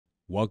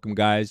Welcome,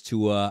 guys,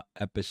 to a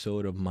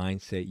episode of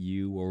Mindset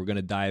U, where we're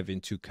gonna dive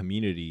into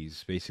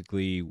communities.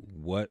 Basically,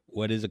 what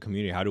is a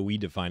community? How do we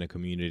define a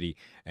community,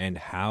 and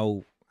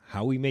how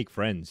we make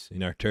friends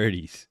in our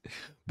 30s?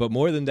 But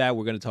more than that,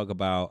 we're gonna talk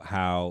about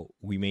how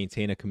we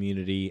maintain a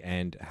community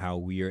and how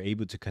we are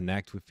able to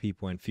connect with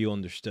people and feel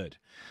understood,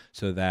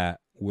 so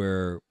that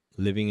we're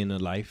living in a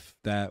life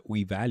that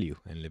we value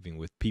and living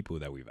with people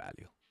that we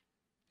value.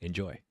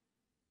 Enjoy.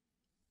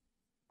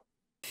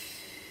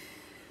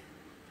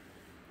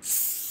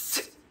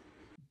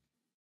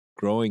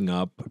 Growing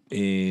up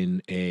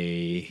in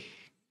a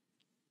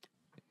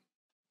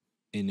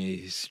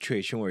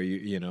situation where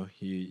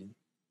you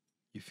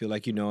feel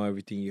like you know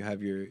everything, you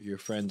have your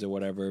friends or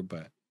whatever,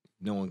 but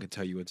no one can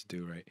tell you what to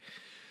do, right?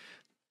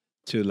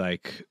 To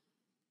like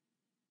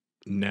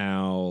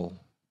now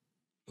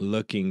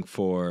looking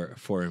for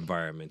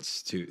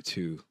environments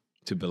to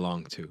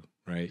belong to,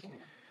 right?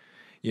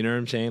 You know what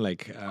I'm saying?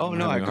 Like Oh I'm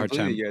no, I having a hard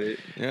completely time get it.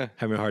 Yeah.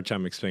 having a hard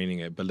time explaining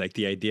it, but like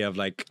the idea of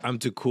like I'm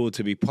too cool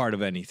to be part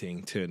of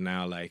anything to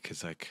now like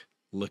it's like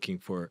looking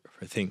for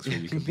things where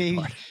you can be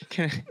Maybe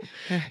part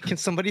can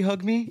somebody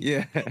hug me?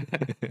 Yeah.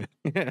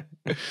 Yeah.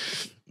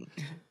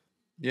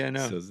 Yeah,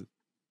 no. so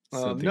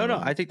something No,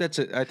 along. I think that's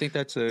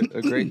a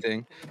great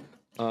thing.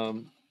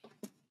 Um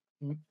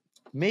m-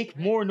 make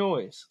more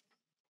noise.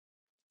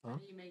 Huh?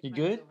 You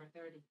good?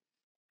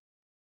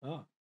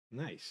 Oh,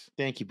 nice.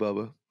 Thank you,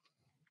 Bubba.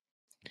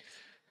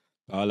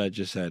 All I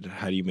just said,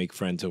 how do you make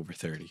friends over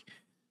 30?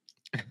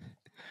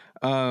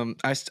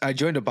 I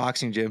joined a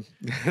boxing gym.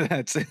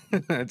 That's it.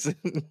 That's it.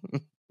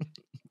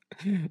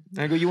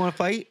 I go, you want to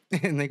fight?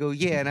 And they go,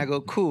 yeah. And I go,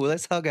 cool.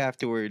 Let's hug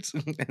afterwards.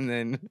 And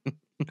then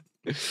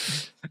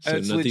So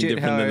that's nothing legit different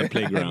how than the I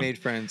playground. made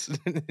friends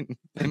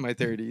in my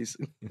 30s.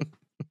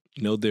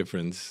 No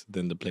difference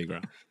than the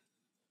playground.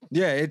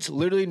 Yeah, it's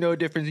literally no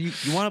difference.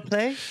 You want to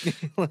play?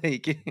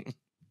 Like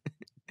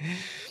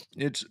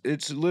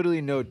it's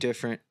literally no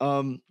different.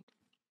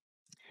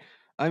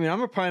 I mean,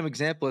 I'm a prime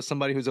example of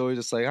somebody who's always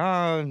just like,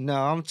 oh no,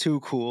 I'm too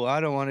cool. I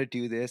don't want to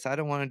do this. I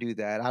don't want to do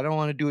that. I don't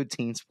want to do a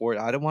team sport.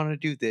 I don't want to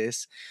do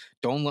this.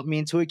 Don't let me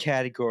into a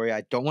category.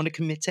 I don't want to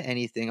commit to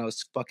anything. I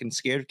was fucking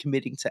scared of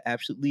committing to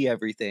absolutely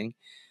everything.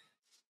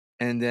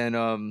 And then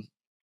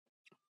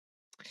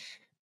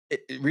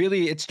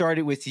it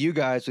started with you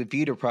guys with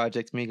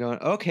VidaProject, me going,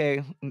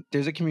 okay,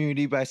 there's a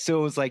community, but I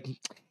still was like,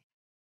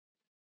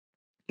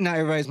 not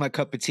everybody's my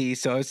cup of tea,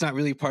 so it's not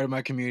really part of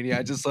my community.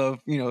 I just love,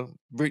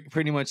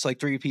 pretty much like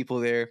three people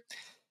there,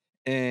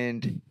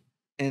 and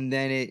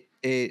then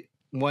it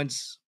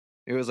once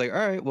it was like, all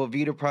right, well,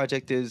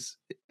 VidaProject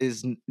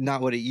is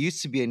not what it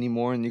used to be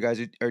anymore, and you guys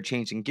are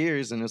changing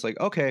gears, and it's like,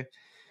 okay,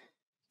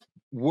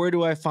 where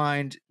do I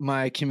find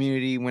my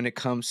community when it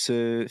comes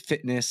to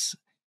fitness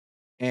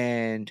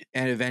and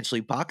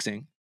eventually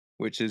boxing,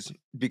 which has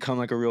become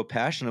like a real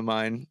passion of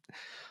mine,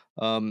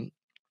 um,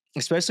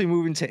 especially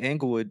moving to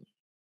Englewood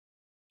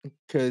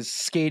because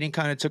skating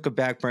kind of took a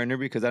back burner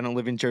because I don't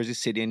live in Jersey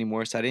City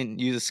anymore. So I didn't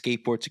use a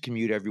skateboard to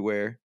commute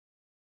everywhere.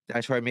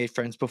 That's where I made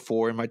friends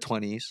before in my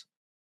 20s.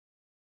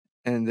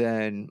 And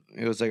then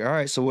it was like, all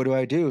right, so what do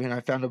I do? And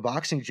I found a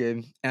boxing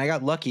gym and I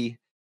got lucky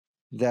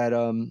that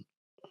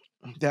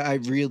that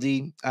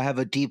I have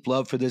a deep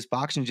love for this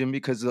boxing gym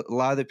because a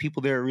lot of the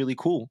people there are really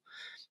cool.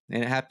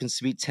 And it happens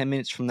to be 10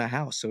 minutes from the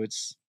house. So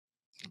it's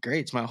great.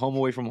 It's my home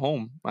away from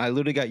home. I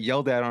literally got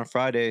yelled at on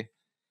Friday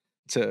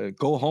to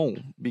go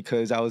home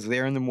because I was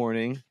there in the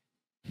morning,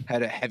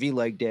 had a heavy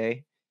leg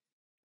day,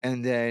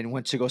 and then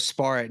went to go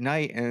spar at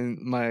night, and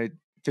my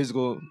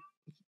physical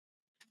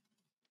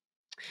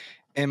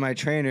and my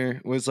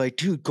trainer was like,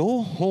 dude,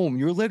 go home,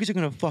 your legs are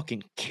gonna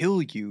fucking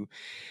kill you.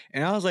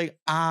 And I was like,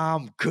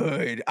 I'm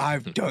good,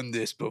 I've done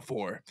this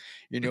before.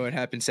 You know what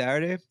happened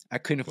Saturday? I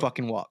couldn't What?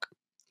 fucking walk,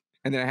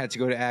 and then I had to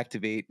go to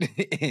Activate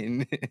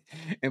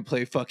and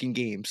play fucking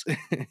games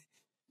and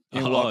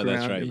walk Oh, that's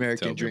around right. You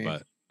American told me Dream.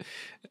 about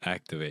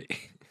Activate.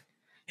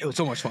 It was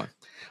so much fun.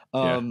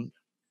 Yeah. um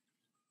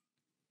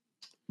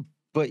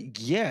but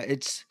yeah,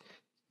 it's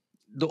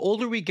the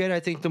older we get, I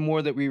think the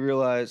more that we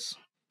realize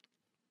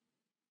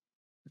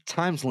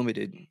time's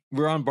limited.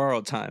 We're on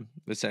borrowed time,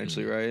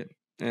 essentially, Hmm. right?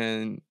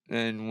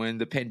 And when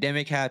the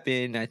pandemic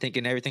happened, I think,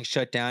 and everything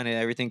shut down and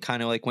everything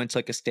kind of like went to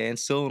like a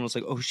standstill, and it was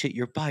like, oh shit,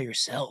 you're by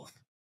yourself,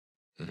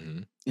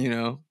 Hmm. you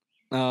know?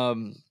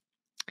 Um,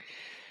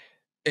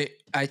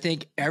 I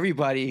think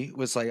everybody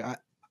was like,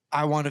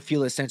 I want to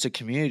feel a sense of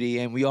community,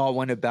 and we all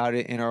went about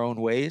it in our own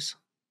ways.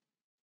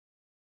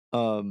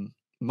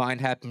 Mine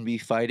happened to be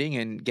fighting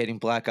and getting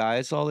black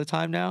eyes all the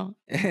time now,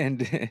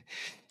 and You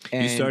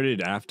and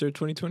started after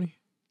 2020?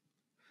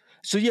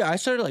 so yeah, I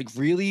started like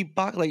really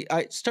like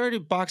I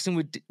started boxing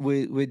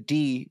with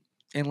D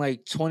in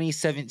like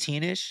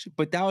 2017ish,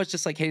 but that was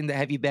just like hitting the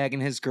heavy bag in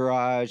his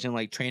garage and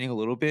like training a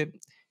little bit,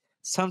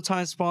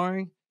 sometimes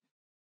sparring.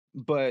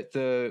 But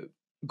the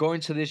going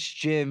to this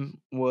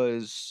gym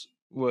was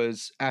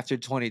after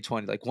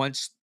 2020. Like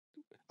once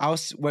I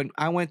was when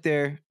I went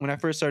there when I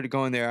first started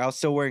going there, I was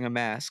still wearing a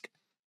mask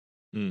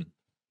Mm.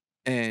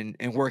 and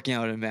working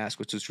out in a mask,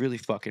 which was really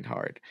fucking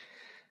hard.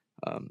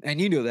 And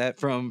you know that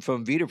from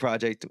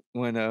VidaProject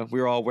when we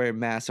were all wearing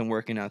masks and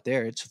working out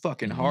there. It's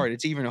fucking Hmm. hard.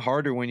 It's even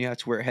harder when you have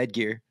to wear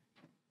headgear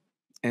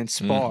and Mm.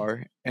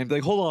 spar and be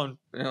like, hold on,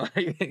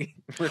 like,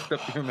 lift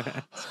up your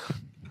mask.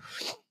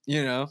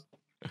 You know,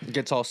 it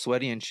gets all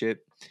sweaty and shit.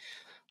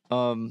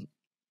 Um,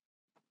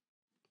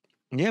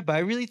 yeah, but I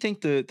really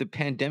think the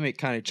pandemic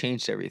kind of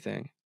changed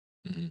everything.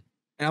 Hmm.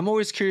 And I'm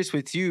always curious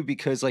with you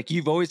because like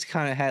you've always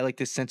kind of had like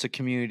this sense of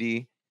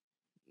community,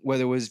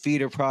 whether it was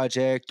Vita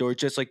Project or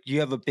just like you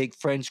have a big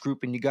friends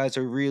group and you guys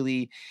are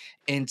really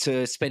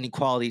into spending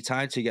quality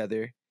time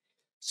together.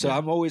 So Yeah.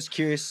 I'm always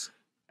curious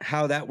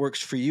how that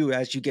works for you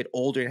as you get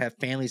older and have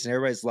families and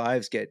everybody's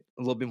lives get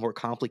a little bit more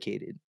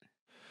complicated.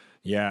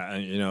 Yeah.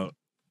 And,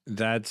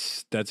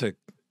 that's a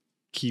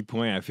key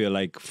point. I feel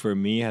like for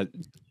me,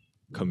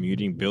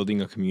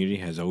 building a community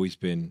has always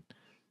been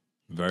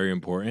very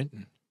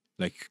important.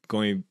 Like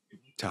going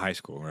to high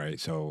school, right?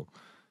 So,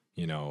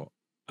 you know,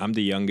 I'm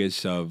the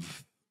youngest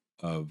of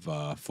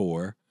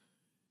four,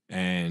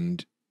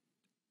 and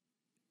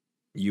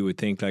you would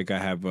think like I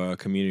have a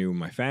community with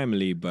my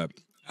family, but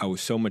I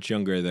was so much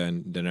younger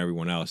than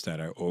everyone else that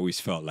I always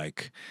felt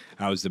like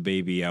I was the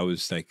baby. I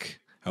was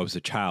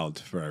a child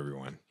for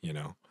everyone.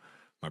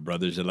 My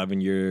brother's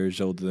 11 years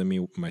older than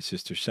me. My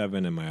sister's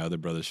 7, and my other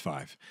brother's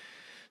 5.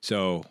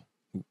 So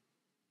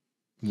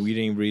we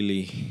didn't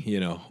really,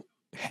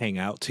 hang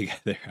out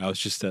together. I was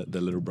just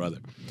the little brother.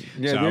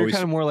 Yeah, So I we were kind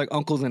always of more like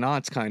uncles and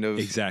aunts, kind of.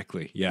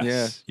 exactly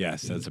Yeah.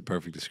 yes, that's a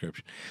perfect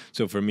description.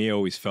 So for me, I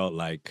always felt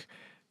like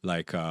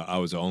I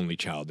was the only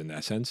child in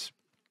that sense,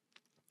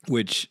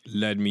 which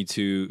led me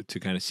to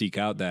kind of seek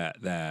out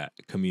that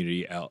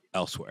community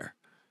elsewhere.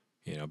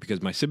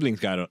 Because my siblings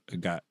got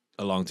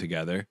along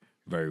together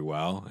very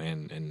well,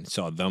 and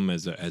saw them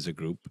as a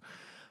group.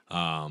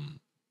 Um,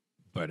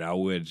 but I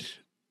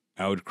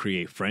would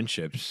create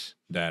friendships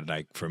that,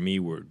 like, for me,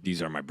 were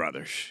these are my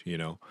brothers.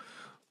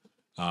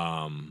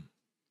 Um,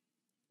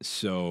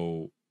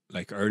 so,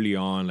 like, early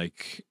on,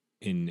 like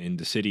in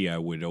the city, I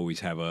would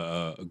always have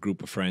a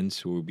group of friends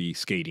who would be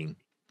skating,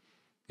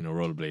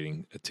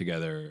 rollerblading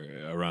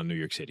together around New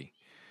York City.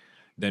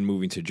 Then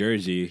moving to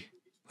Jersey,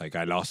 like,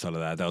 I lost all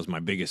of that. That was my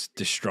biggest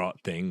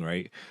distraught thing,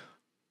 right?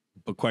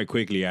 But quite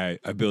quickly, I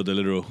built a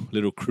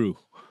little crew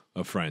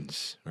of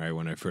friends, right,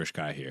 when I first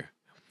got here.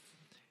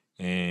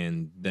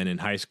 And then in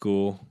high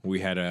school, we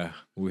had a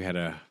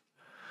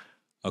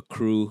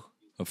crew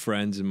of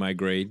friends in my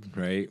grade,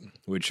 right,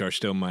 which are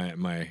still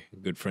my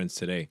good friends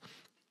today.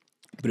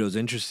 But it was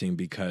interesting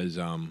because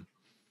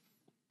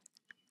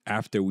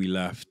after we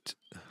left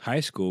high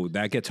school,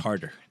 that gets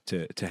harder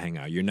to hang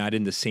out. You're not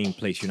in the same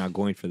place. You're not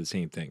going for the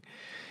same thing.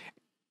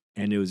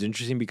 And it was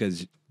interesting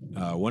because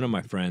one of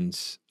my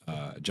friends,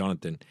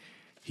 Jonathan,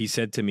 he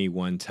said to me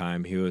one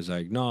time, he was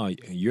like, "No,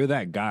 you're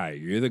that guy.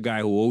 You're the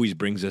guy who always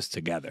brings us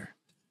together."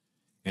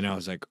 And I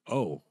was like,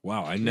 "Oh,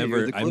 wow! Yeah,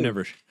 you're the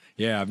glue.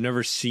 Yeah, I've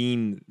never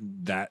seen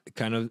that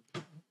kind of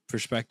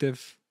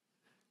perspective."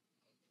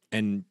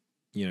 And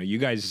you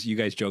guys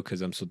joke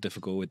because I'm so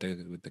difficult with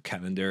the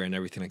calendar and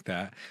everything like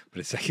that. But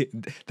it's like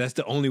that's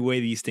the only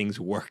way these things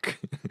work,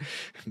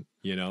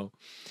 you know.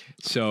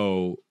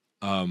 So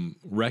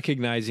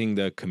recognizing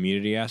the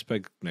community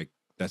aspect, like,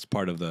 that's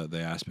part of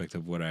the aspect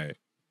of what I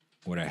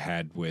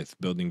had with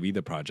building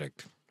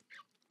VidaProject.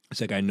 It's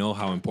like I know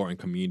how important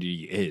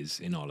community is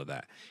in all of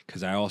that,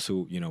 because I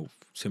also,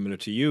 similar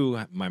to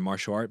you, my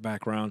martial art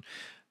background,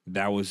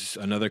 that was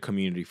another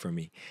community for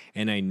me.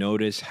 And I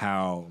noticed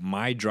how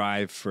my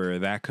drive for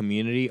that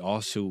community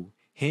also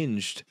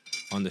hinged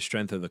on the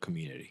strength of the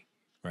community,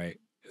 right?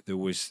 There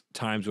was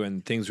times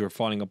when things were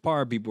falling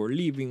apart, people were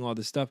leaving, all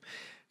this stuff,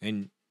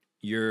 and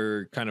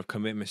your kind of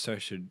commitment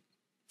starts to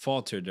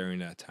falter during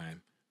that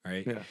time,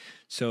 right? Yeah.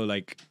 So,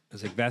 like,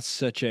 it's like that's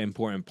such an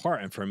important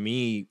part. And for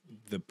me,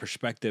 the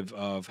perspective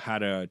of how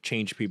to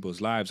change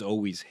people's lives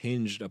always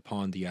hinged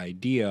upon the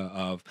idea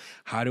of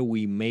how do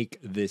we make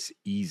this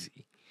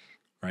easy,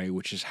 right?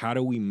 Which is, how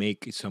do we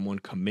make someone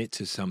commit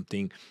to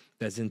something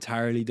that's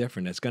entirely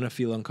different, that's going to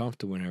feel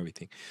uncomfortable and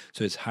everything.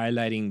 So it's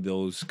highlighting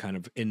those kind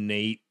of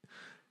innate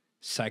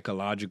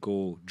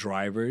psychological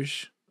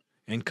drivers,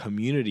 and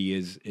community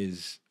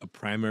is a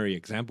primary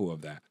example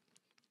of that.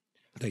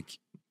 Like,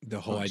 the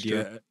whole Oh, it's true.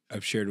 idea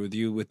I've shared with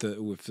you with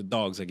the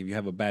dogs, like, if you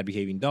have a bad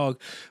behaving dog,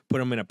 put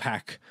them in a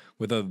pack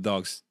with other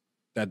dogs,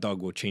 that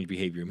dog will change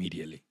behavior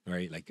immediately,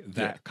 right? Like, Yeah.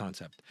 that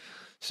concept.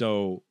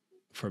 So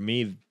for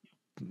me,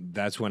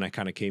 that's when I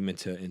kind of came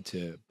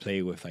into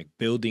play with, like,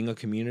 building a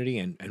community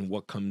and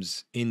what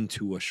comes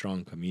into a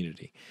strong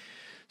community.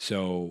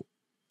 So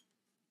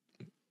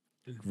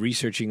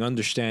researching,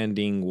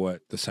 understanding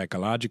what the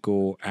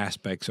psychological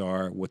aspects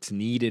are, what's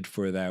needed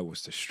for that,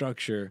 what's the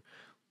structure,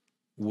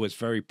 was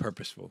very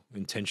purposeful,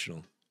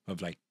 intentional,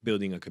 of, like,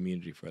 building a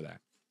community for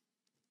that.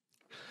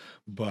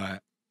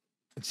 But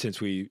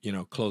since we,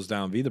 closed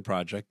down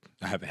VidaProject,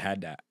 I haven't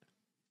had that.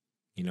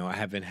 I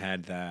haven't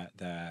had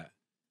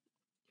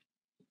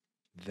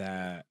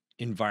that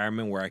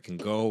environment where I can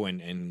go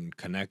and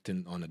connect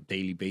on a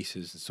daily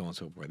basis and so on and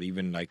so forth.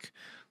 Even, like,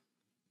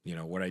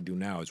 what I do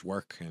now is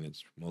work, and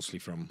it's mostly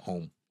from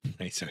home,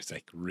 right? So it's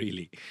like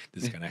really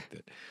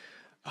disconnected.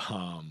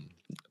 Um,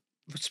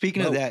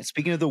 Speaking of but that,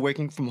 speaking of the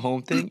working from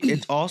home thing,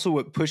 it's also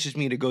what pushes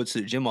me to go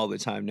to the gym all the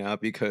time now,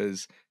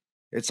 because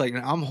it's like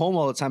I'm home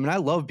all the time and I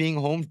love being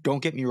home.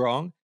 Don't get me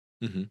wrong.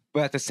 Mhm.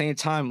 But at the same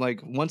time,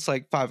 like once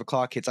like 5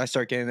 o'clock hits, I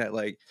start getting that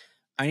like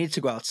I need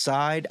to go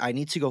outside. I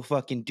need to go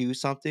fucking do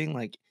something.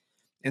 Like,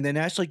 and then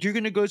Ash like, you're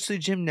gonna go to the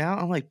gym now?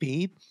 I'm like,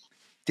 babe,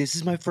 this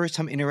is my first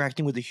time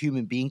interacting with a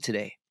human being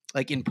today,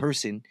 like in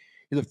person.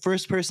 You're the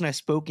first person I've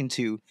spoken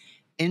to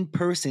in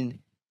person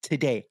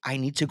today. I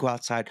need to go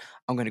outside.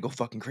 I'm gonna go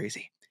fucking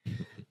crazy.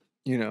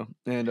 And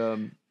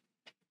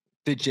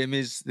the gym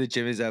is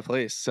that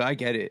place. So I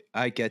get it.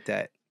 I get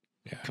that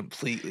Yeah.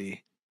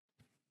 completely.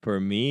 For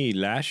me,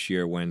 last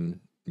year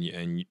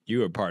and you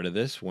were part of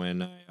this,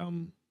 when I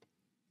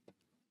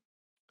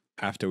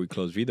after we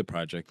closed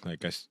VidaProject,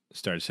 like I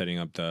started setting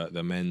up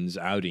the men's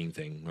outing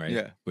thing, right?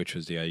 Yeah. Which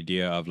was the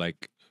idea of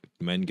like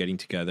men getting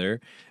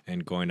together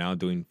and going out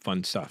doing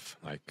fun stuff,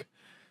 like,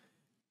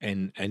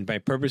 and I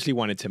purposely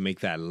wanted to make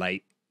that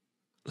light,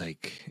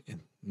 like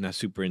not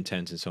super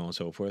intense and so on and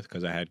so forth,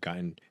 because I had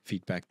gotten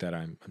feedback that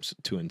I'm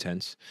too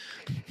intense.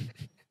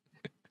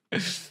 No.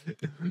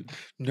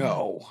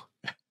 No.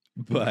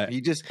 But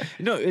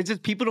It's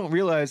just people don't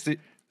realize that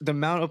the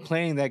amount of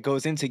planning that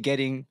goes into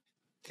getting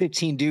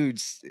 15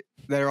 dudes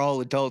that are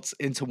all adults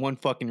into one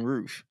fucking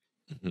roof.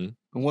 Mhm.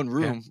 One Yeah,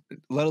 room,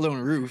 let alone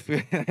roof.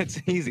 That's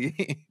yeah,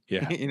 easy.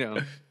 yeah. you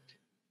know.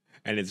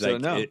 And it's So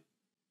like no.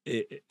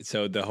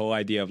 so the whole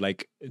idea of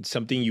like it's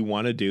something you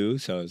want to do,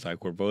 so it's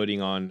like we're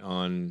voting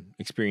on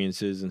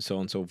experiences and so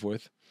on and so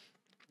forth.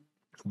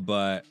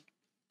 But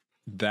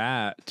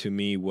that to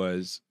me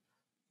was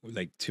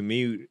like, to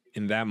me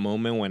in that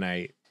moment when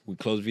we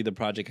closed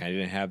VidaProject, I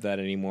didn't have that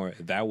anymore.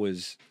 That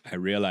was, I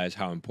realized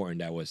how important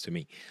that was to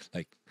me,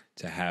 like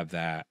to have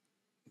that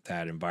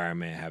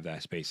environment, have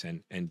that space.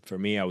 And for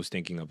me, I was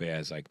thinking of it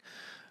as like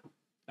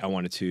I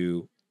wanted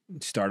to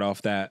start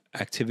off that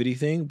activity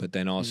thing, but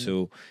then Mhm.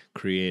 also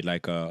create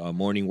like a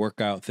morning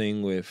workout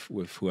thing with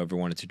whoever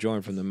wanted to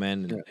join from the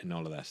men, Yeah. and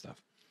all of that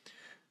stuff.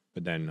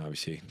 But then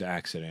obviously the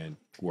accident,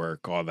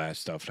 work, all that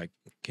stuff like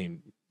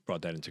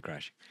brought that into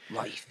crashing.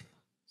 Life.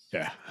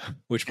 Yeah.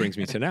 Which brings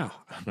me to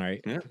now,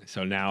 right? Yeah.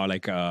 So now,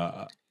 like,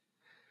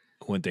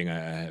 one thing I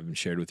haven't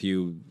shared with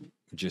you,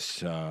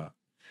 just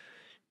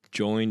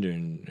joined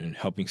and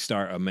helping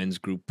start a men's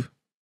group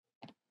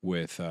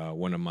with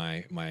one of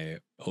my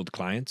old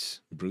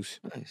clients,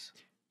 Bruce. Nice.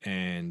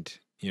 And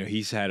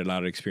he's had a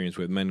lot of experience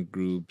with men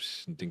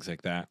groups and things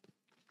like that.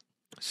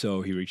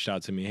 So he reached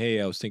out to me, hey,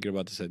 I was thinking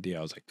about this idea.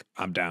 I was like,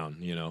 I'm down,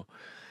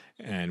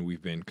 and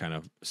we've been kind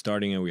of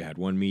starting it. We had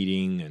one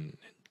meeting and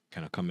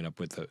kind of coming up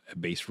with the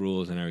base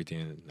rules and everything,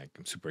 and like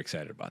I'm super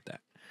excited about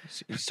that.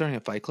 You starting a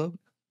fight club?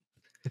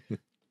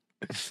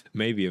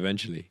 Maybe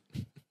eventually.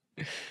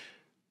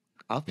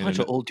 I'll And punch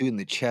an old dude in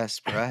the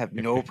chest, bro. I have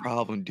no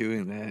problem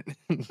doing that.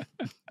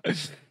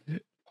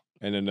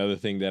 and another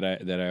thing that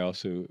I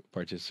also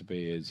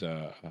participate is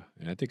and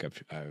I think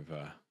I've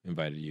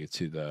invited you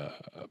to the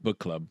book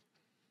club.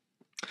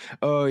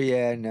 Oh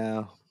yeah,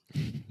 no.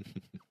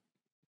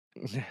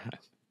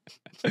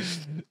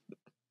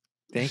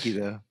 Thank you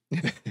though.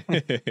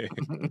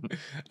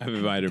 I've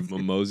invited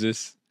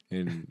Moses,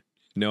 and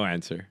no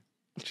answer.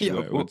 Just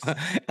Yo, what's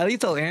at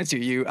least I'll answer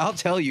you. I'll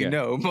tell you yeah,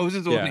 no.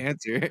 Moses won't yeah,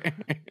 answer.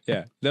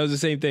 yeah. That was the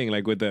same thing,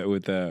 like with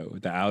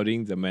the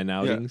outings, the men Yeah.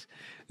 outings.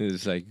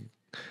 It's like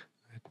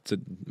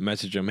to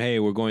message them, hey,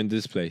 we're going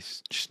this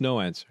place. Just no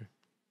answer.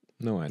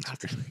 No answer.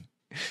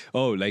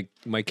 Oh, like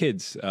my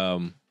kids.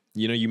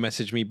 You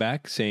messaged me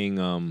back saying,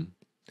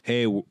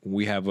 hey,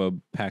 we have a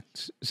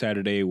packed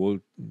Saturday. We'll,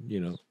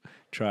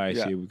 try,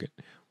 Yeah. see if we can.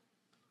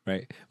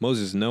 Right.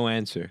 Moses, no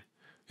answer.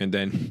 And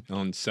then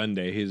on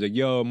Sunday, he's like,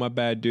 yo, my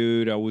bad,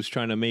 dude. I was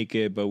trying to make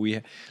it, but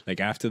like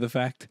after the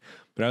fact.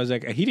 But I was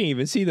like, he didn't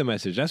even see the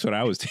message. That's what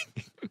I was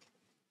thinking.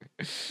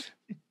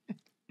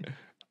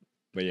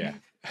 But yeah.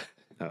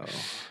 Oh,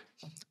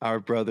 our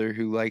brother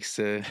who likes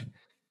to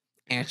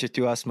answer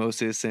through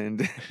osmosis. And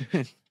did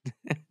I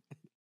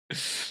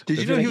you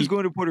feel know he like was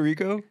going to Puerto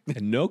Rico?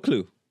 no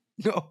clue.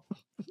 No.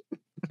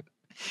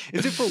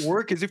 Is it for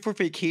work? Is it for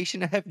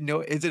vacation?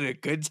 Is it a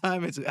good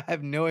time? I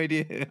have no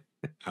idea.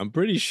 I'm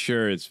pretty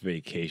sure it's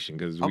vacation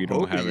because I'm we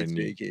don't have hoping it's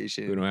any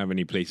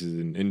vacation, places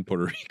in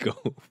Puerto Rico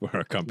for our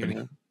you company.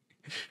 know.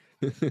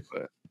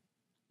 But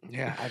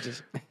yeah, I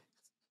just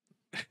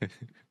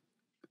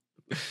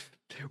I'll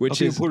Which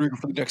be in is Puerto Rico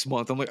for the next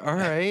month. I'm like, all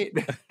right.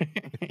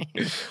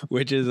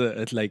 which is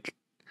it's like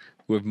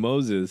with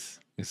Moses,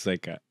 it's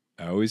like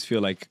I always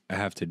feel like I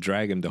have to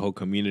drag him the whole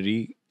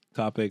community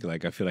topic.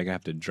 Like I feel like I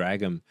have to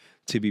drag him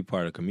to be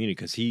part of community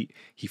because he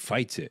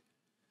fights it,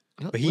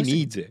 but he Listen,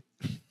 needs it.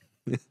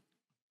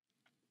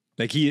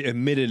 Like he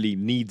admittedly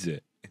needs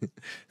it.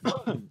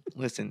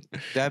 listen,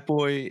 that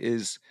boy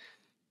is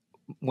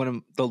one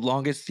of the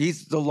longest.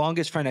 He's the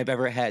longest friend I've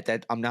ever had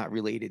that I'm not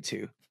related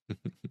to,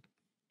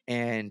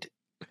 and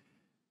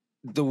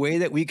the way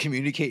that we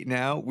communicate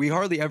now, we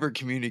hardly ever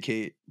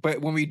communicate.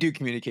 But when we do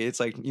communicate, it's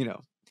like,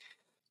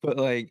 but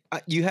like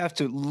you have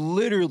to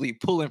literally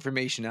pull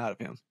information out of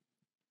him,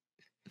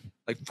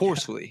 like Yeah.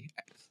 forcefully,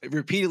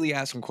 repeatedly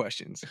ask him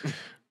questions.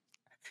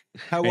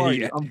 How And are he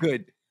you? I'm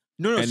good.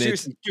 No, no, and it's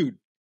seriously, dude,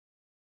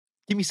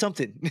 give me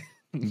something.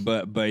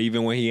 but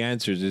even when he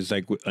answers, it's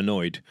like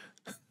annoyed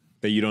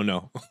that you don't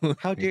know.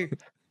 How dare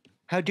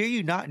how dare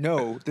you not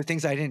know the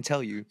things I didn't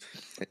tell you?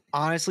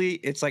 Honestly,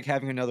 it's like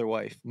having another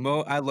wife.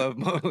 Mo, I love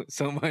Mo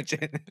so much.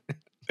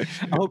 I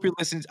hope you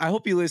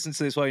listen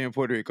to this while you're in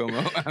Puerto Rico, Mo.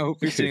 I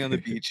hope you're sitting on the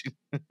beach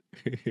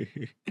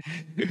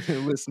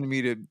listen to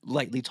me to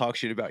lightly talk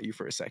shit about you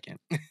for a second.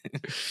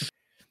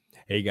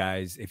 Hey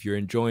guys, if you're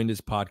enjoying this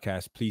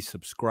podcast, please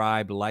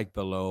subscribe, like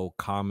below,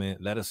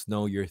 comment, let us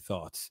know your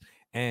thoughts,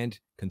 and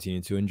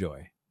continue to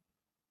enjoy.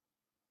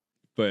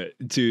 But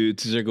to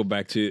circle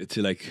back to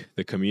like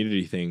the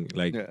community thing,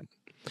 like Yeah.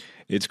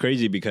 it's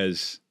crazy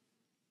because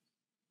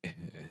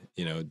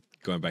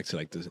going back to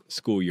like the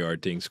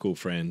schoolyard thing, school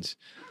friends,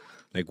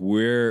 like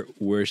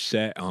we're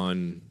set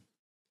on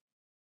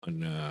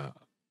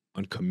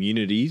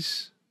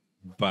communities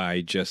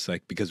by just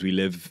like because we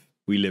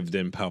lived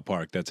in Powell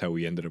Park. That's how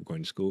we ended up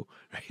going to school,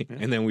 right? Yeah.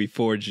 And then we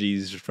forge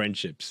these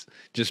friendships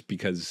just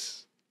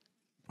because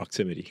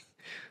proximity.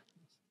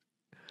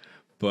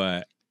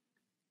 But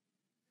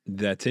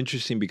that's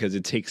interesting because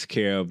it takes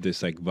care of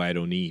this like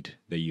vital need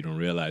that you don't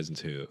realize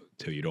until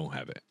you don't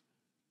have it.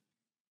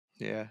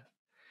 Yeah.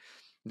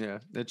 Yeah,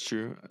 that's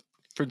true.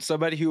 For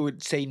somebody who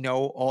would say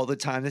no all the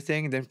time to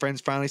thing, and then friends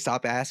finally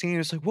stop asking,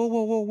 it's like, whoa,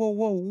 whoa, whoa, whoa,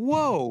 whoa,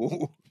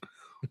 whoa.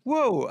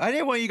 Whoa. I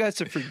didn't want you guys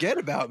to forget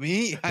about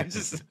me. I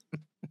just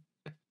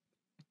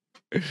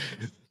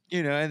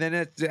and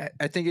then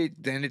I think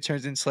then it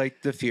turns into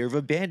like the fear of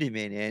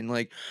abandonment and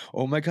like,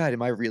 oh my God,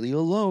 am I really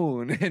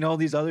alone? And all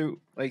these other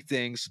like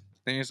things.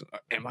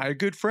 Am I a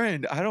good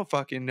friend? I don't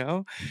fucking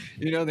know.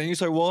 Then you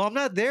start, well, I'm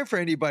not there for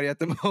anybody at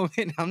the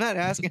moment. I'm not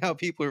asking how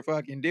people are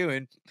fucking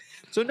doing.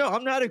 So no,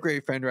 I'm not a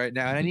great friend right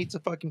now. And I need to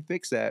fucking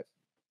fix that.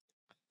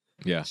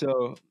 Yeah.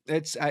 So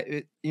it's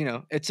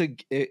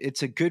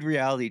it's a good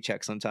reality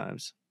check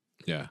sometimes.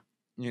 Yeah.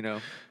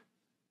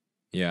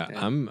 Yeah.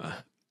 I'm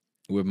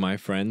with my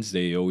friends.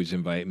 They always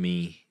invite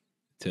me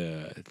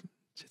to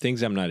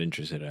things I'm not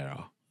interested at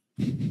all.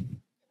 Right.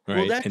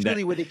 Well, that's and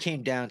really what it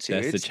came down to.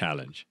 That's the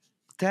challenge.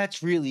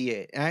 That's really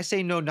it. And I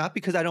say no, not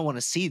because I don't want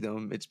to see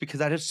them. It's because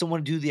I just don't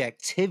want to do the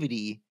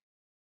activity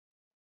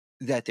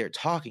that they're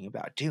talking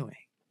about doing.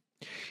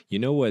 You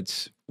know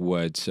what's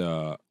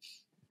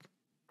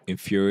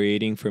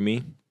infuriating for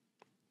me?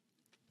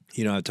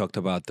 I talked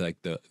about like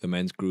the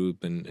men's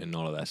group and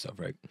all of that stuff,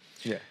 right?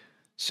 Yeah.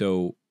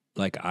 So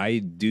like I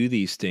do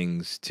these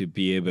things to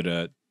be able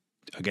to,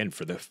 again,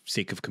 for the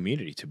sake of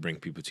community, to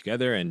bring people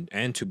together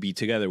and to be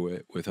together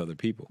with other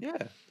people.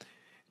 Yeah.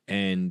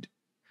 And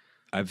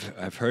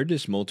I've heard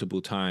this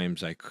multiple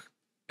times, like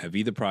at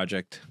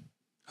VidaProject,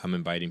 I'm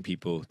inviting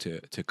people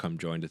to come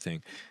join the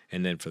thing.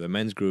 And then for the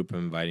men's group, I'm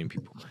inviting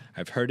people.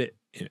 I've heard it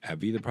at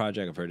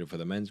VidaProject, I've heard it for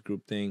the men's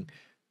group thing.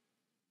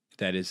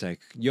 That is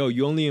like, yo,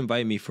 you only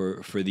invite me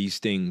for these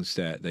things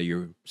that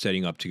you're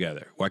setting up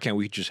together. Why can't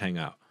we just hang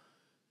out?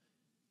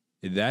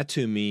 That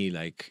to me,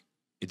 like,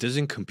 it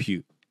doesn't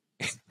compute.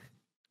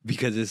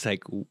 Because it's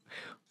like,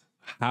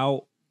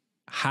 how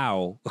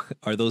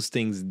are those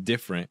things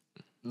different?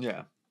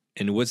 Yeah.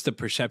 And what's the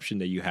perception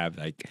that you have,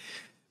 like,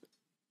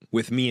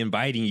 with me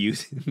inviting you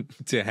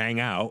to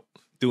hang out,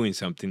 doing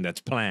something that's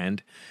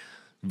planned,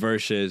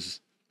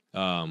 versus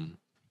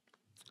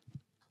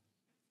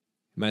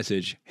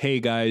message, hey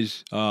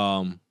guys,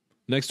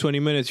 next 20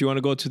 minutes, you want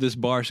to go to this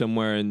bar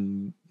somewhere?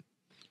 And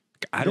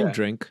I don't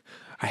drink.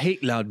 I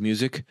hate loud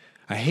music.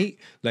 I hate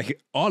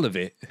like all of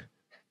it.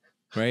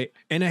 Right.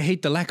 And I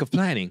hate the lack of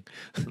planning.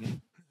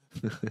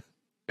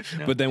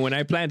 But then when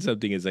I plan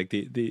something, it's like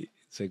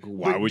it's like,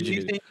 why would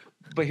you?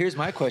 But here's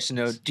my question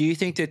though. Do you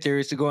think that there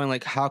is going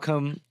like, how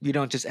come you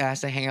don't just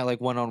ask to hang out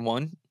like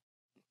one-on-one?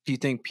 Do you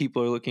think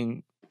people are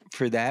looking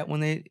for that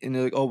and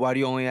they're like, oh, why do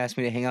you only ask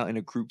me to hang out in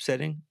a group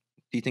setting?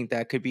 Do you think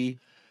that could be?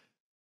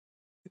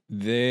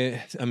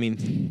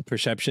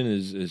 Perception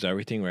is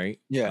everything, right?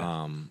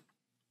 Yeah.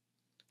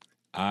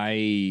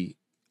 I,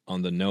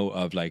 on the note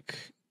of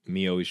like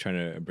me always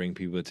trying to bring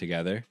people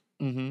together,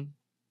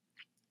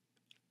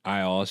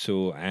 I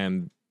also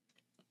am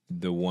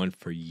the one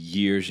for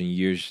years and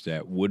years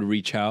that would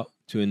reach out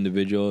to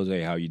individuals,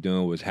 hey, how you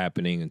doing, what's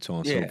happening, and so on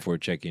and so forth,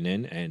 checking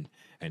in.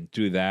 And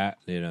through that,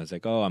 it's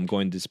like, oh, I'm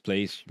going this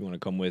place, you want to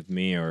come with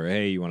me? Or,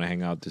 hey, you want to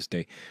hang out this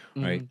day,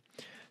 right?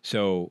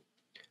 So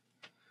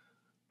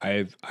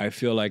I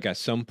feel like at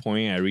some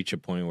point I reach a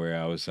point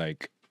where I was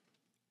like,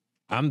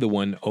 I'm the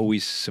one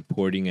always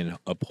supporting and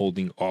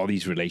upholding all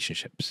these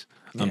relationships.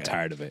 I'm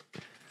tired of it.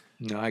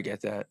 No, I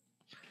get that.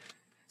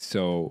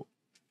 So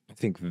I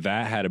think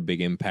that had a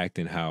big impact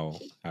in how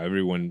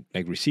everyone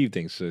like received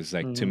things. So it's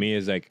like, to me,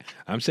 it's like,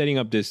 I'm setting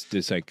up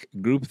this like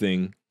group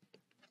thing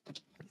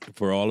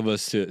for all of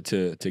us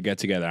to get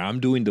together. I'm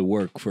doing the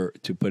work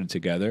to put it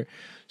together.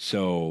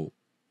 So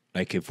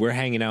Like if we're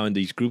hanging out in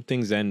these group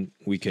things, then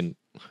we can,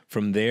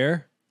 from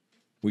there,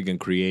 we can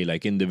create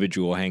like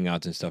individual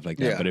hangouts and stuff like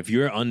that. Yeah. But if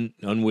you're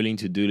unwilling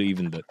to do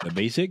even the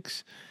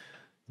basics,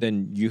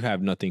 then you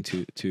have nothing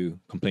to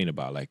complain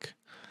about. Like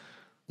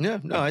Yeah.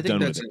 No, I I'm think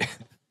done with that's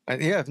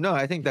it. yeah. No,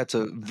 I think that's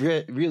a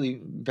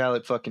really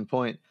valid fucking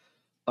point.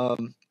 I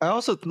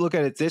also look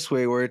at it this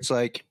way, where it's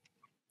like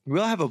we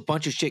all have a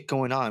bunch of shit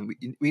going on.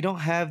 We don't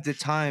have the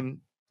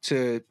time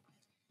to.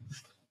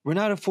 We're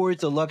not afforded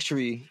the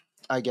luxury,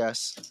 I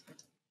guess.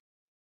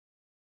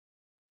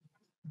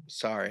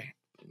 Sorry,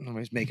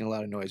 nobody's making a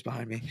lot of noise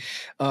behind me.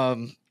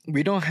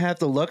 We don't have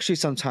the luxury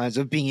sometimes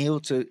of being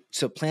able to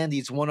plan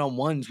these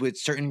one-on-ones with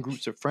certain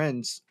groups of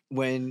friends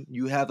when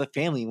you have a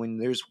family, when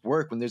there's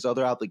work, when there's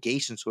other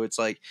obligations. So it's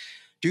like,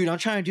 dude, I'm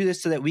trying to do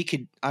this so that we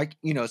could,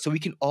 so we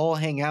can all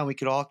hang out, we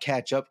could all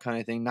catch up, kind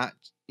of thing. Not,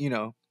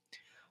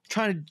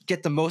 trying to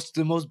get the most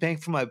bang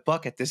for my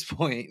buck at this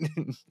point.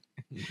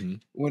 Hmm.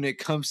 When it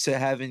comes to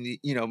having the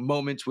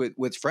moments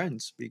with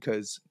friends,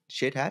 because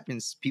shit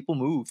happens, people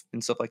move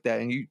and stuff like that,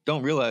 and you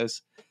don't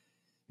realize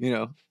you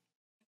know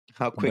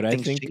how But quick I things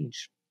think,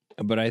 change.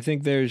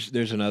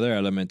 there's another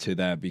element to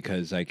that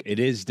because like it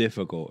is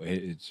difficult.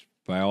 It's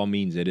by all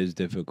means it is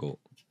difficult,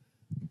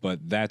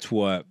 but that's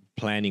what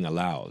planning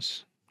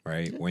allows,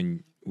 right? Yeah.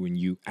 When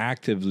you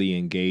actively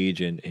engage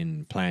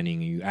in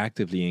planning, you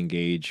actively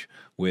engage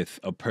with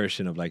a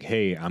person of like,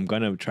 hey, I'm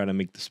gonna try to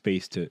make the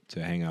space to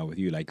hang out with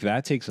you. Like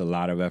that takes a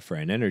lot of effort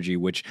and energy,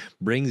 which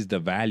brings the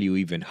value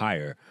even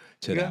higher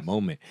to Yeah. that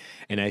moment.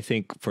 And I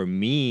think for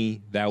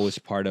me, that was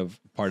part of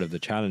the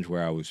challenge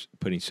where I was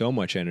putting so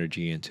much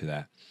energy into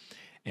that.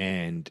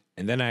 And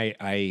then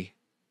I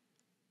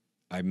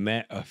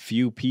met a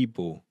few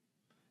people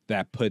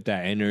that put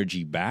that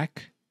energy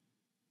back,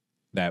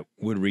 that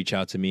would reach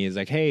out to me is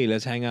like, hey,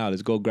 let's hang out,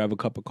 let's go grab a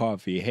cup of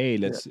coffee, hey, Yeah.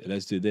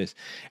 let's do this.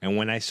 And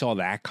when I saw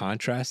that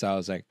contrast, I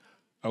was like,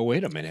 oh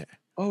wait a minute.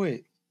 Oh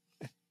wait.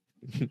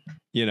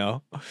 you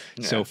know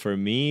so Yeah. for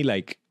me,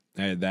 like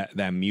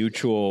that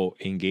mutual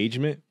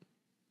engagement,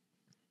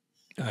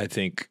 I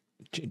think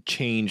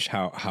changed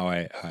how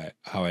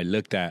I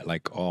looked at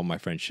like all my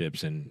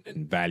friendships and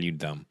valued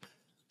them.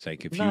 It's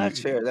like if No, that's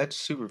you, fair. That's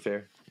super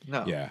fair.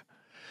 No. yeah.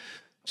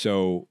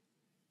 So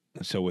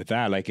with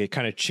that, like it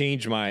kind of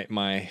changed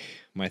my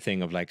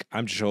thing of like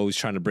I'm just always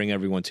trying to bring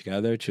everyone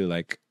together to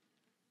like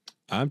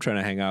I'm trying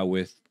to hang out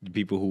with the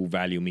people who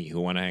value me,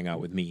 who want to hang out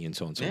with me, and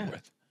so on and so Yeah.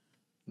 forth.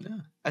 Yeah.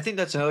 I think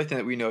that's another thing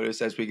that we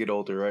notice as we get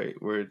older, right?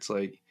 Where it's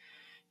like,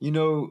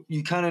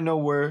 you kind of know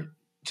where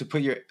to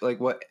put your, like,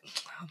 what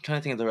I'm trying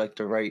to think of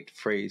the right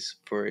phrase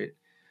for it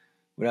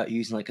without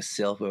using like a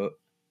sailboat.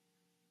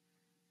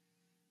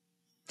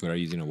 What are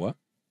you using a what?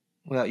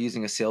 Without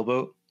using a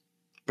sailboat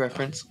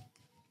reference.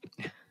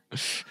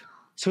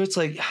 So it's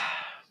like,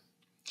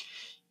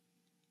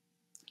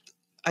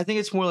 I think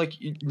it's more like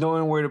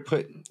knowing where to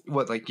put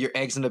what, like your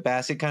eggs in the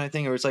basket kind of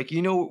thing, or it's like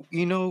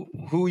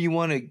who you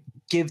want to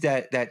give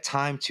that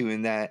time to,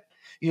 and that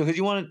because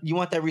you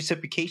want that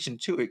reciprocation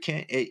too.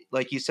 It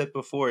like you said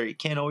before, it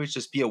can't always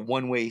just be a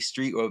one-way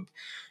street of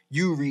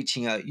you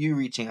reaching out,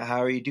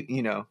 How are you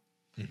do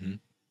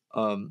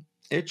Hmm.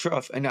 It's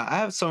rough, and I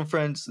have some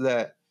friends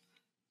that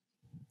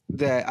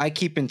I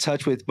keep in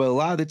touch with, but a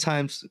lot of the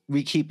times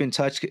we keep in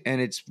touch, and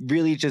it's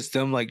really just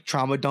them like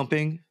trauma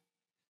dumping,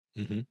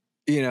 Hmm.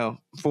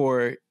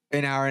 for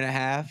an hour and a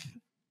half.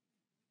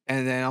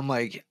 And then I'm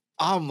like,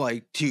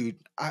 dude,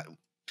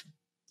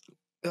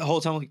 the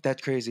whole time I'm like,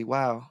 that's crazy.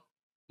 Wow.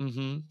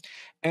 hmm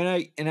And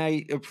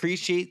I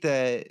appreciate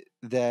that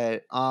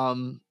they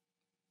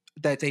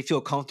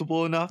feel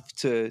comfortable enough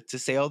to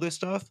say all this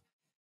stuff.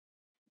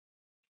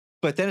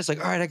 But then it's like,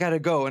 all right, I gotta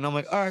go. And I'm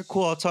like, all right,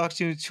 cool. I'll talk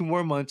to you in 2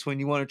 more months when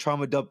you want to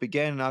trauma dump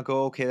again. And I'll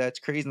go, okay, that's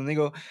crazy. And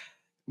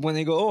when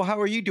they go, oh, how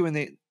are you doing?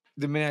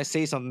 The minute I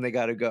say something, they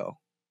gotta go.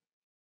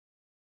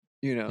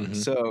 Hmm.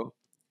 So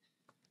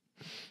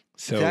that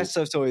So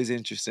stuff's always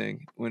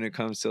interesting when it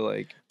comes to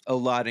like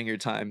allotting your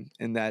time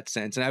in that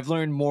sense. And I've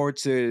learned more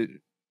to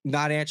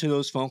not answer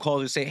those phone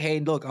calls or say, "Hey,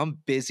 look, I'm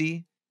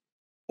busy,"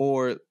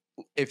 or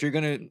if you're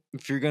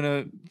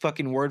gonna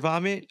fucking word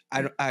vomit,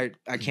 I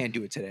can't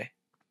do it today.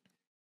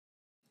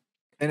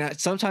 And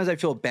sometimes I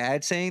feel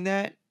bad saying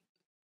that,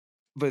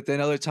 but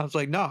then other times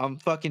like, no, I'm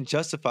fucking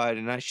justified,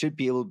 and I should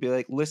be able to be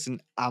like,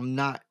 listen, I'm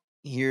not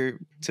here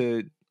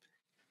to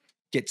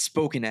get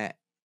spoken at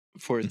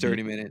for hmm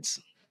 30 minutes.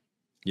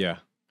 yeah,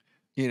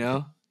 You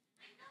know?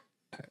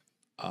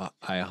 I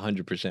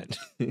 100%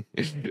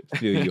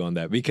 feel you on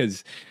that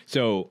because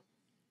so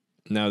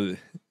now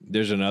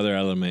there's another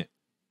element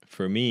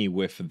for me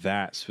with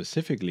that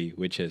specifically,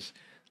 which is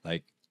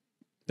like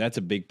that's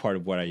a big part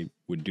of what I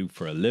would do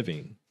for a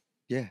living,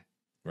 Yeah.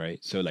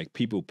 right? So like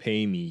people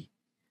pay me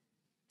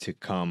to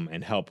come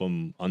and help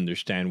them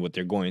understand what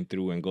they're going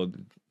through and go.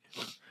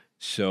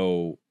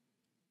 So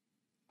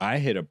I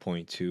hit a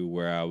point too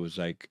where I was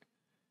like,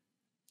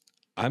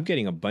 I'm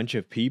getting a bunch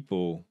of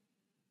people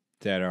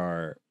that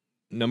are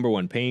number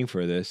one paying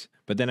for this,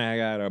 but then I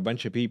got a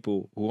bunch of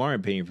people who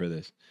aren't paying for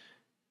this,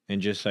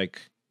 and just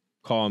like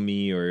call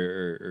me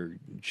or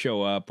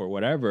show up or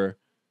whatever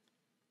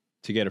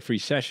to get a free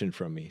session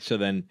from me. So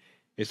then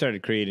it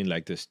started creating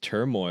like this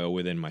turmoil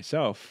within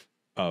myself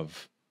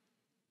of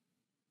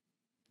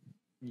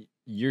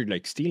you're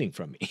like stealing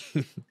from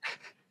me,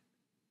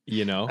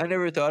 you know? I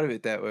never thought of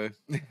it that way.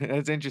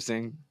 That's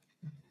interesting.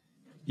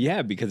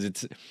 Yeah, because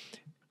it's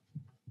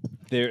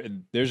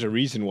there's a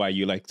reason why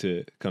you like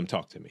to come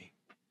talk to me,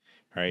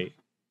 right?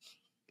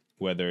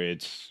 Whether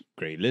it's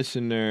great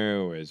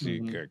listener or as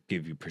you Hmm.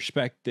 give you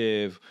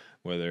perspective,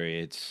 whether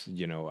it's,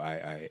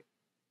 I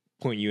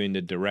point you in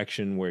the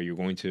direction where you're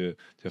going to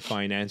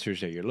find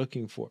answers that you're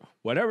looking for,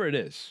 whatever it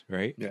is,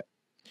 right? Yeah.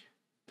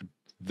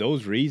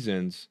 Those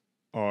reasons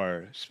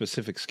are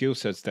specific skill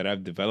sets that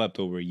I've developed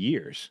over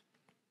years.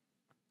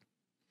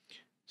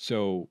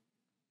 So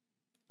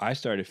I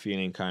started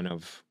feeling kind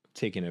of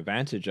taken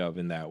advantage of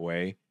in that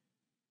way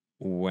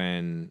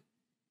when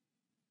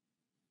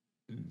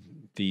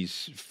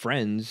these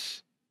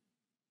friends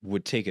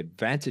would take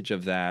advantage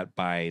of that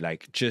by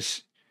like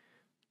just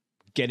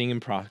getting in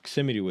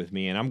proximity with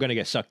me, and I'm going to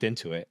get sucked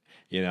into it,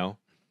 you know?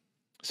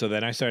 So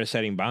then I started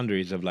setting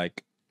boundaries of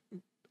like,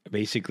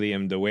 basically,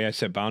 and the way I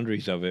set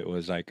boundaries of it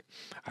was like,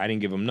 I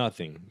didn't give them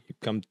nothing.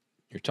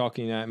 You're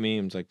talking at me.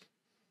 I'm like,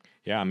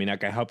 yeah, I mean, I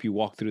can help you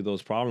walk through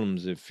those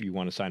problems if you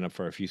want to sign up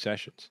for a few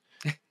sessions.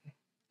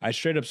 I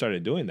straight up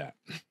started doing that.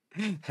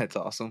 That's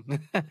awesome.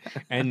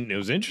 And it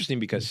was interesting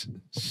because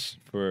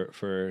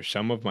for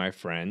some of my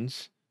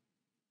friends,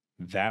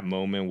 that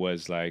moment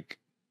was like,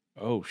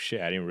 oh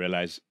shit, I didn't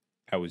realize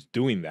I was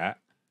doing that.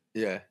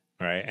 Yeah.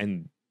 Right.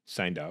 And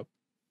signed up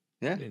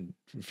Yeah. in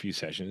a few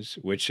sessions,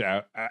 which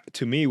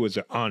to me was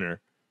an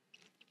honor.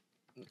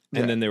 And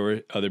Yeah. then there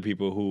were other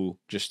people who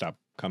just stopped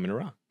coming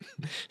around,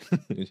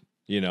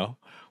 you know,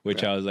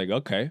 which Right. I was like,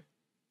 okay,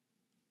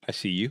 I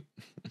see you,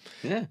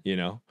 Yeah. you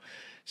know.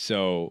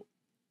 So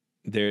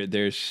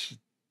there's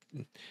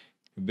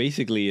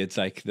basically it's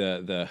like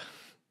the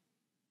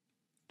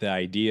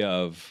idea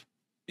of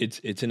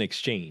it's an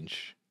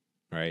exchange,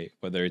 right?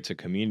 Whether it's a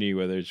community,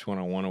 whether it's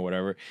one-on-one or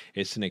whatever,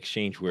 it's an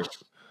exchange where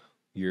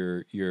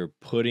you're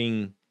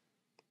putting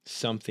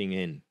something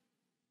in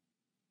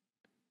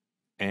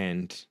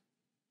and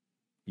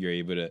you're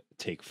able to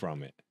take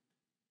from it.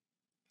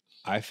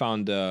 I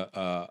found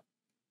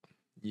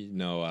you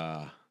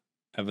know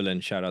Evelyn,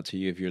 shout out to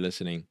you if you're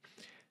listening,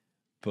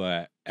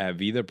 but at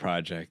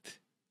VidaProject,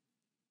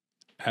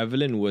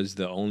 Evelyn was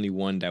the only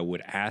one that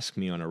would ask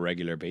me on a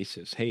regular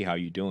basis, hey, how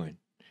you doing?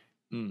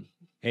 Mm.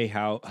 Hey,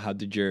 how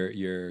did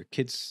your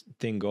kids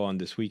thing go on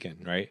this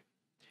weekend, right?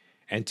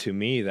 And to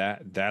me,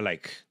 that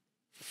like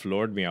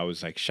floored me. I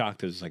was like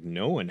shocked. It was like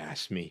no one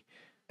asked me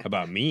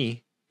about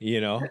me,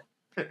 you know?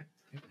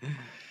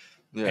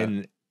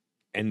 Yeah.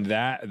 And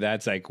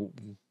that's like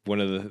one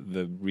of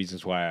the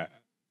reasons why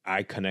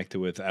I connected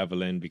with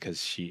Evelyn,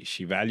 because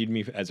she valued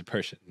me as a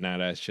person, not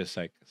as just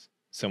like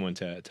someone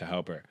to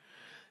help her.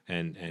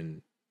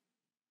 And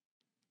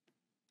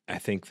I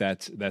think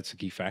that's a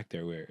key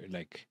factor where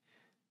like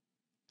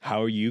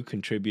how are you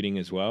contributing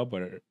as well,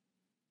 but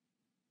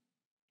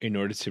in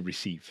order to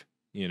receive,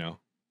 you know?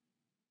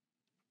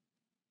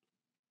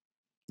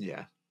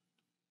 Yeah.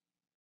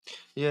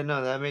 Yeah,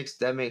 no, that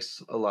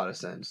makes a lot of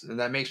sense. And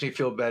that makes me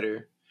feel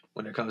better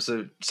when it comes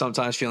to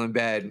sometimes feeling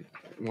bad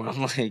when I'm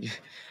like,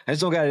 I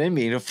just don't got it in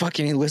me to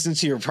fucking listen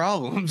to your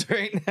problems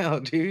right now,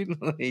 dude.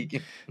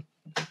 Like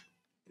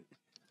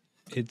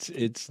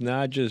It's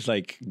not just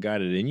like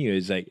got it in you.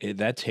 It's like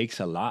that takes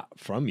a lot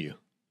from you,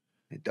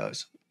 it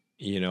does.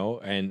 you know,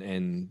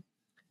 and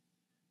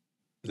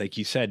like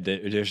you said,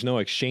 there's no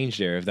exchange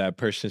there. If that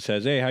person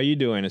says, "Hey, how you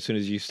doing?" as soon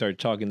as you start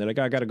talking, they're like,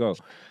 "I gotta go,"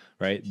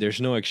 right? There's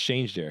no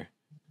exchange there.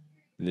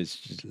 It's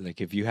just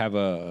like if you have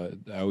I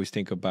always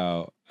think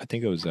about. I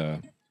think it was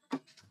the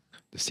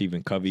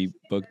Stephen Covey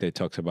book that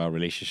talks about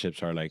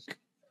relationships are like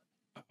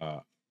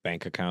uh,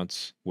 bank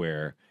accounts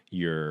where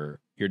you're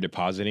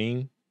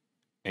depositing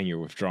and you're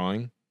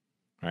withdrawing,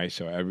 right?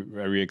 So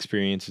every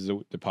experience is a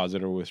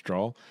deposit or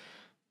withdrawal.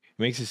 It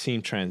makes it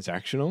seem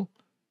transactional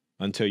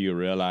until you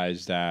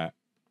realize that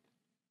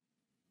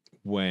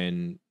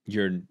when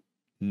you're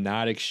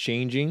not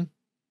exchanging,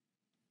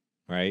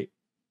 right,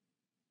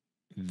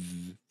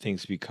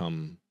 things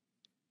become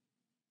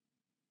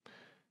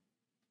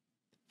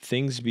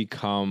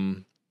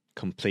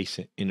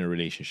complacent in a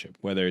relationship,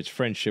 whether it's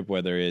friendship,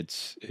 whether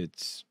it's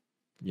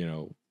you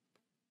know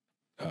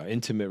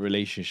intimate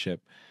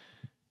relationship.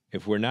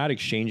 If we're not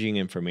exchanging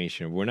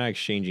information, if we're not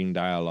exchanging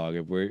dialogue,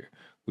 if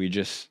we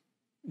just,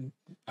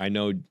 I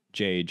know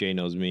Jay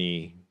knows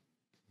me,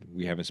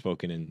 we haven't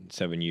spoken in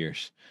 7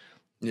 years.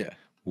 Yeah.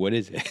 What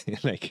is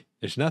it? Like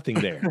there's nothing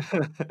there,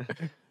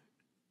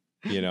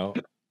 you know.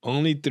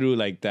 Only through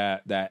like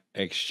that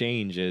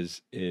exchange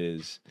is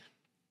the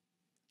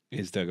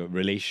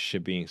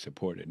relationship being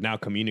supported. Now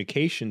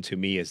communication to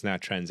me is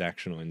not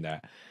transactional in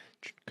that.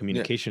 Yeah.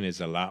 Communication is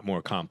a lot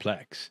more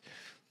complex,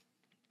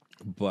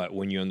 but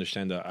when you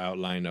understand the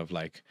outline of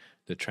like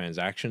the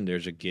transaction,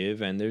 there's a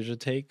give and there's a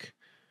take.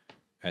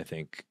 I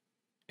think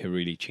it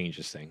really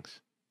changes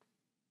things.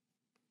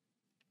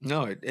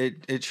 No,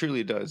 it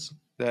truly does.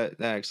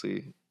 That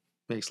actually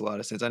makes a lot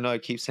of sense. I know I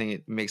keep saying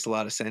it makes a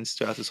lot of sense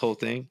throughout this whole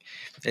thing.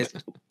 It's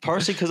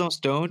partially because I'm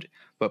stoned,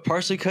 but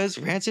partially because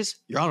Francis,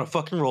 you're on a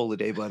fucking roll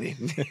today, buddy.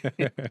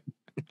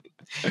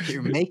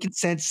 You're making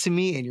sense to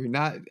me, and you're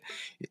not.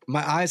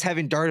 My eyes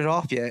haven't darted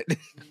off yet.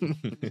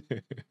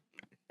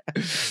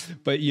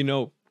 But you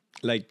know,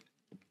 like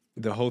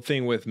the whole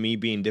thing with me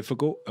being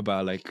difficult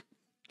about like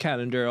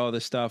calendar, all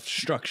this stuff,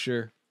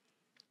 structure,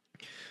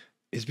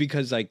 is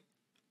because like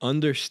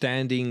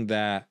understanding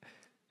that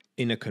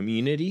in a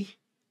community,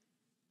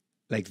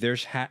 like there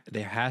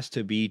has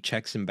to be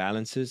checks and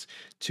balances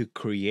to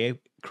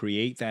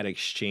create that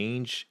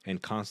exchange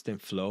and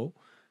constant flow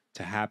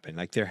to happen.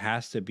 Like there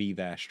has to be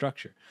that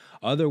structure.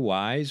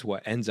 Otherwise,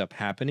 what ends up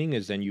happening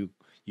is then you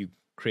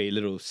create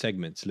little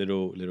segments,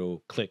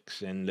 little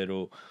cliques, and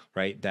little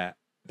right that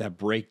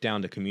break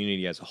down the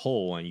community as a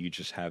whole, and you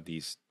just have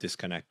these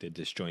disconnected,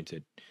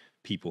 disjointed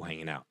people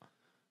hanging out.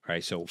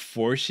 Right. So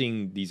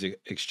forcing these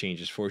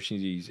exchanges, forcing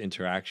these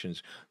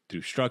interactions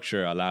through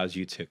structure allows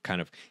you to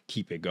kind of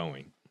keep it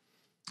going.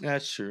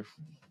 That's true.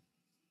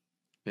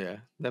 Yeah,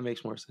 that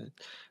makes more sense.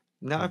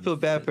 Now I feel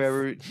bad for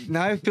ever.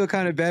 Now I feel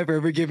kind of bad for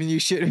ever giving you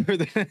shit for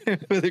the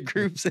for the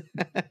groups.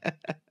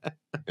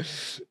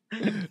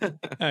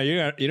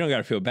 You don't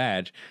gotta feel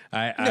bad.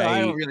 No,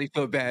 I don't really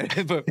feel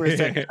bad. But for a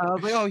second, I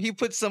was like, "Oh, he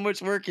put so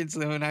much work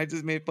into it, and I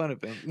just made fun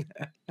of him."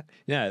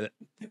 Yeah,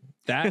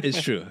 that is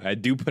true. I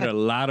do put a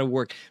lot of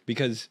work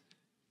because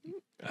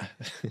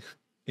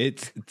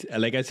it's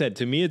like I said,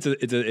 to me,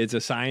 it's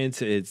a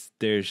science.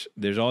 There's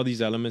all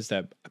these elements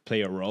that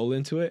play a role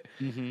into it,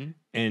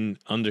 and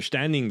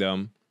understanding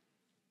them.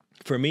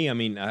 For me, I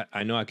mean,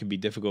 I know I can be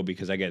difficult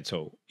because I get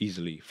so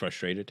easily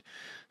frustrated.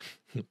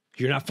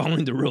 You're not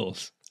following the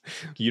rules.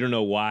 You don't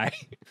know why.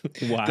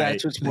 Why?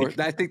 That's what's more.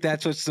 I think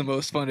that's what's the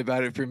most fun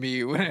about it for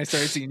me. When I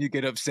start seeing you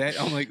get upset,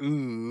 I'm like,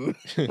 ooh.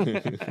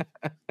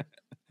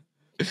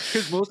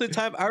 Because most of the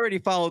time, I already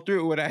followed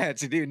through with what I had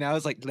to do. Now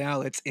it's like, now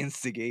let's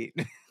instigate.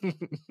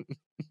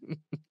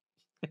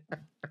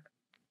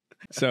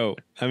 So,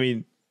 I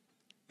mean,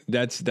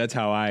 that's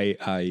how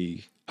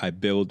I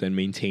build and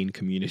maintain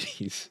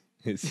communities.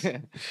 Is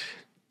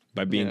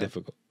by being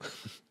difficult.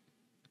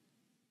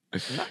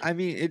 I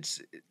mean, it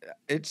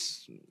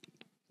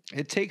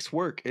takes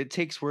work. It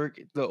takes work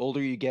the older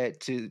you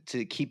get to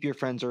keep your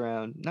friends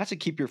around. Not to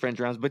keep your friends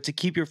around, but to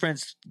keep your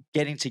friends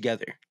getting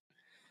together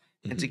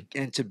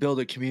and to build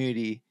a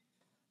community.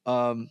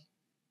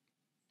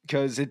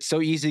 Because it's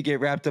so easy to get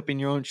wrapped up in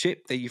your own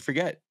shit that you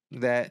forget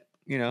that,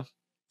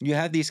 you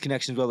have these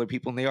connections with other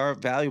people and they are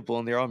valuable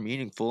and they're all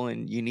meaningful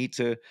and you need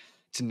to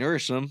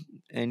nourish them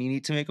and you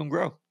need to make them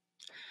grow.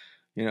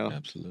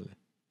 Absolutely.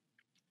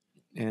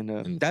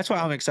 And that's why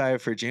I'm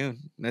excited for June.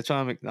 That's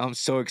why I'm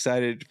so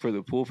excited for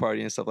the pool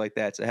party and stuff like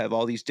that, to have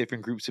all these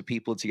different groups of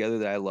people together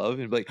that I love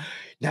and be like,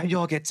 now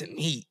y'all get to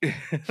meet.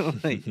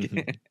 Like,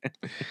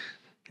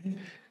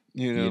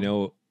 you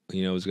know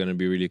what's gonna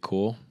be really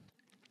cool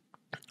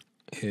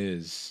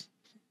is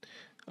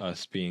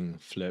us being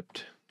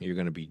flipped. You're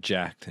gonna be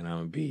jacked and I'm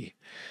gonna be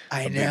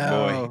I a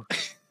know. big boy.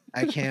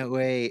 I can't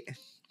wait.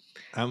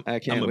 I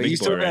can't I'm a wait. big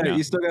boy right now.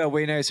 You still got a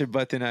way nicer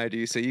butt than I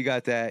do, so you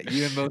got that.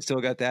 You and Mo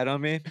still got that on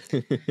me.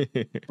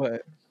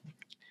 But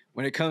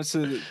when it comes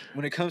to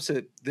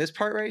this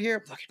part right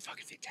here, I'm looking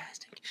fucking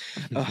fantastic.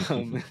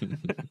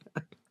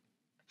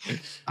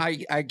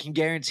 I can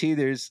guarantee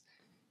there's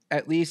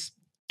at least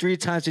 3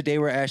 times a day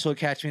where Ash will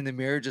catch me in the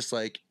mirror, just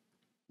like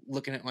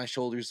looking at my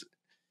shoulders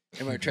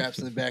and my traps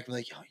in the back. I'm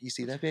like, yo, you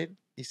see that, babe?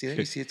 You see that?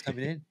 You see it's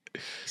coming in?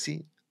 You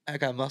see, I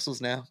got muscles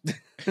now.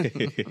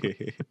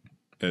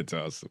 That's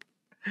awesome.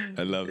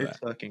 I love that. It's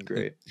fucking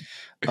great.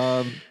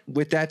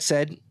 With that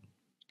said,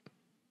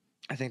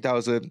 I think that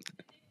was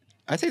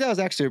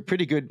actually a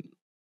pretty good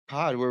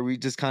pod where we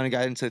just kind of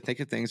got into the thick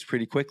of things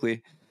pretty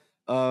quickly.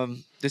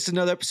 This is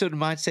another episode of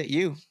Mindset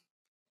U.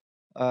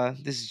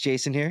 This is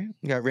Jason here.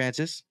 We got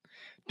Rancis.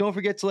 Don't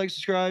forget to like,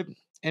 subscribe,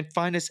 and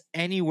find us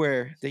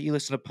anywhere that you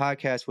listen to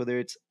podcasts, whether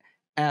it's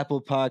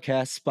Apple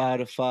Podcasts,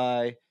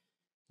 Spotify,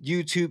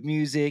 YouTube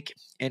Music,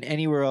 and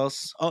anywhere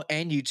else. Oh,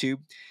 and YouTube.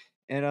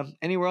 And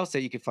anywhere else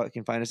that you can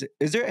find us.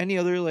 Is there any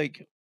other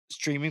like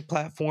streaming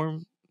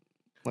platform?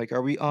 Like,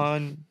 are we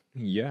on?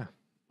 Yeah.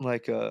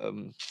 Like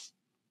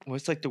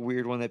what's like the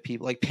weird one that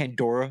people like,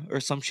 Pandora or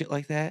some shit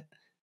like that?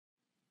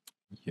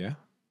 Yeah.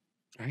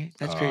 Right.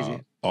 That's crazy.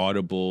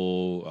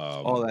 Audible.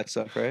 All that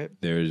stuff, right?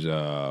 There's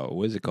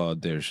what is it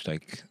called? There's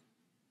like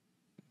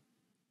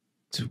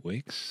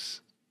Twitch.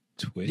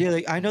 Yeah,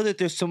 like I know that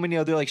there's so many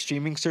other like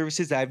streaming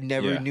services that I've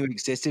never knew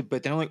existed,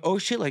 but then I'm like, oh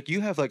shit, like you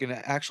have like an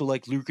actual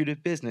like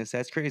lucrative business.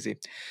 That's crazy.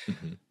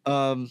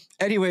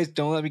 Anyways,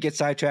 don't let me get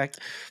sidetracked.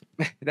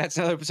 That's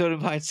another episode of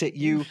Mindset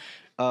U.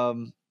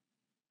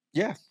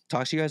 Yeah,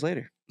 talk to you guys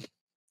later.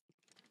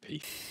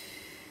 Peace.